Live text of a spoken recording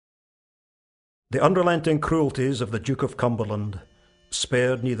The unrelenting cruelties of the Duke of Cumberland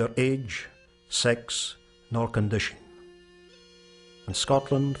spared neither age, sex, nor condition. And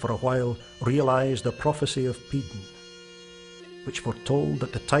Scotland for a while realised the prophecy of Peden, which foretold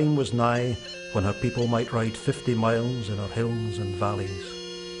that the time was nigh when her people might ride 50 miles in her hills and valleys,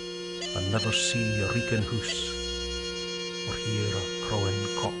 and never see a reeking hoose or hear a crowing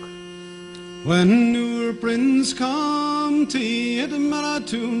cock. When our prince come to Edinburgh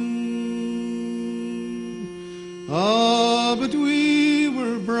town, oh, but we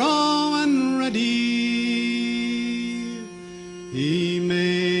were braw and ready. He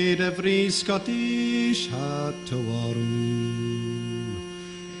made every Scottish heart to warm.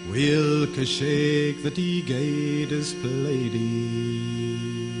 Weal ca shake that he gaed his lady.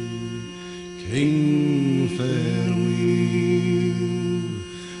 King fair Weal,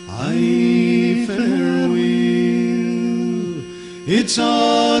 aye fair Weal, it's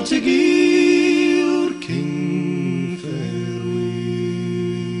all to give King fair Weal.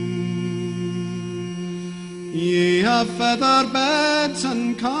 Ye have feather beds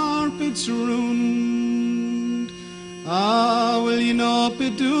and carpets round. Ah, will ye not be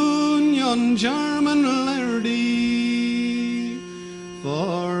doon yon German lairdy?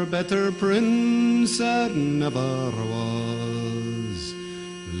 For better prince there never was,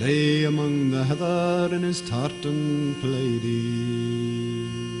 lay among the heather in his tartan plaidy.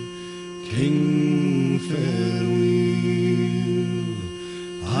 King fair Weal,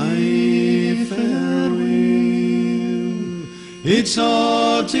 aye fair Weal, it's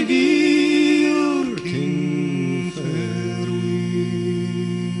all to give King fair Weal.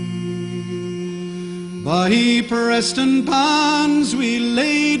 By Preston pans we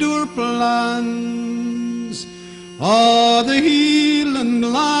laid our plans, all the Hieland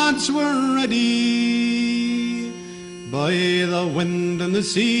lads were ready. By the wind and the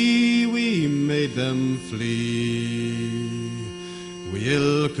sea we made them flee.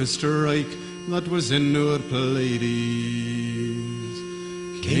 We'll strike that was in our plaidies.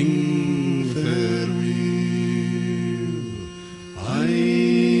 King fair Weal,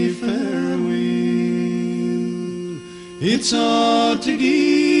 aye fair Weal, it's all to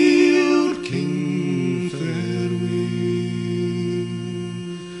give King fair Weal,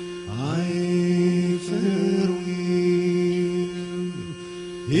 aye fair Weal,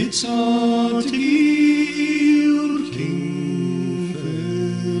 it's all to give